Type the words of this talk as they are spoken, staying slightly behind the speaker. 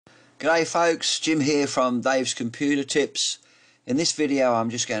G'day folks, Jim here from Dave's Computer Tips. In this video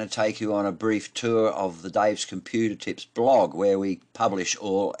I'm just going to take you on a brief tour of the Dave's Computer Tips blog, where we publish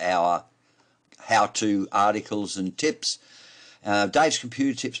all our how-to articles and tips. Dave's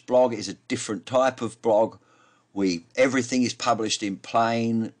Computer Tips blog is a different type of blog. Everything is published in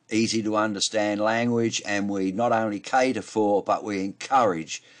plain, easy to understand language, and we not only cater for but we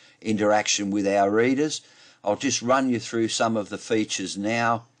encourage interaction with our readers. I'll just run you through some of the features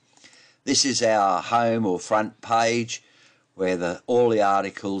now. This is our home or front page where all the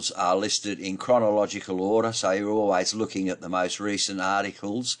articles are listed in chronological order, so you're always looking at the most recent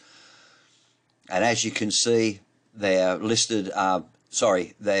articles. And as you can see, they're listed,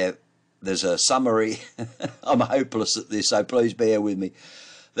 there's a summary. I'm hopeless at this, so please bear with me.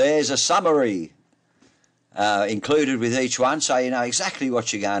 There's a summary included with each one, so you know exactly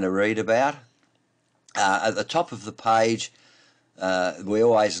what you're going to read about. At the top of the page, we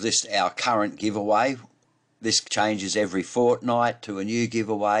always list our current giveaway. This changes every fortnight to a new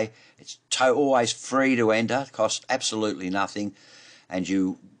giveaway. It's always free to enter, costs absolutely nothing, and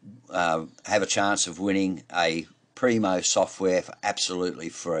you have a chance of winning a Primo software for absolutely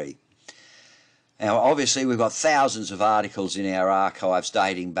free. Now obviously we've got thousands of articles in our archives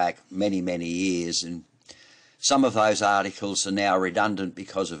dating back many years, and some of those articles are now redundant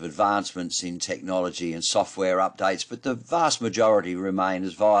because of advancements in technology and software updates, but the vast majority remain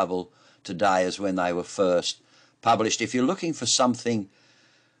as viable today as when they were first published. If you're looking for something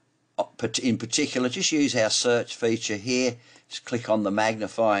in particular, just use our search feature here. Just click on the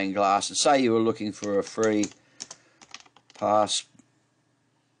magnifying glass and say you were looking for a free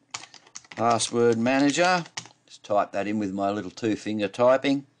password manager. Just type that in with my little two-finger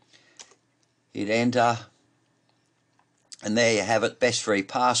typing. Hit enter. And there you have it, best free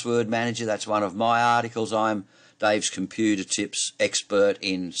password manager. That's one of my articles. I'm Dave's Computer Tips expert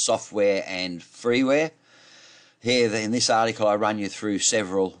in software and freeware. Here in this article I run you through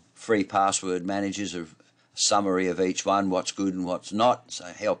several free password managers, a summary of each one, what's good and what's not, so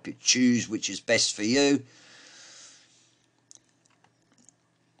help you choose which is best for you.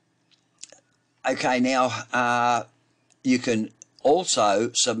 Okay, now you can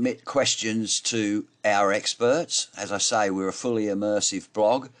also submit questions to our experts. As I say, we're a fully immersive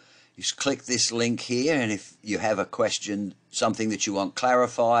blog. You just click this link here, and if you have a question, something that you want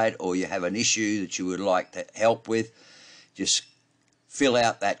clarified, or you have an issue that you would like to help with, just fill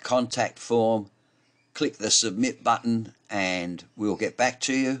out that contact form, click the submit button, and we'll get back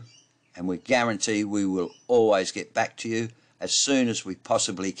to you. And we guarantee we will always get back to you as soon as we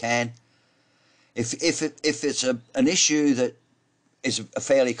possibly can. If it's an issue that is a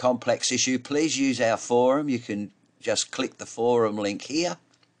fairly complex issue, please use our forum. You can just click the forum link here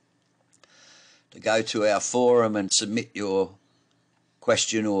to go to our forum and submit your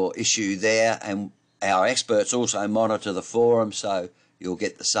question or issue there, and our experts also monitor the forum, so you'll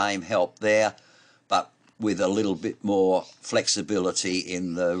get the same help there, but with a little bit more flexibility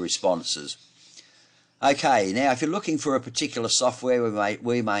in the responses. Okay, now if you're looking for a particular software,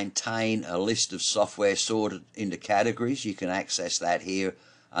 we maintain a list of software sorted into categories. You can access that here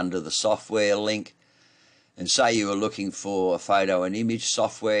under the software link. And say you were looking for a photo and image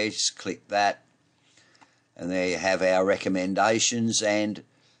software, just click that. And there you have our recommendations, and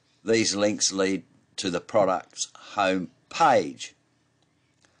these links lead to the product's home page.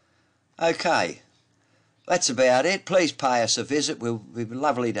 Okay, that's about it. Please pay us a visit. We'll be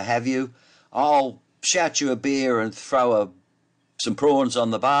lovely to have you. I'll shout you a beer and throw some prawns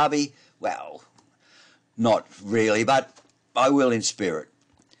on the barbie. Well, not really, but I will in spirit.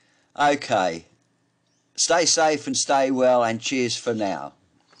 Okay, stay safe and stay well, and cheers for now.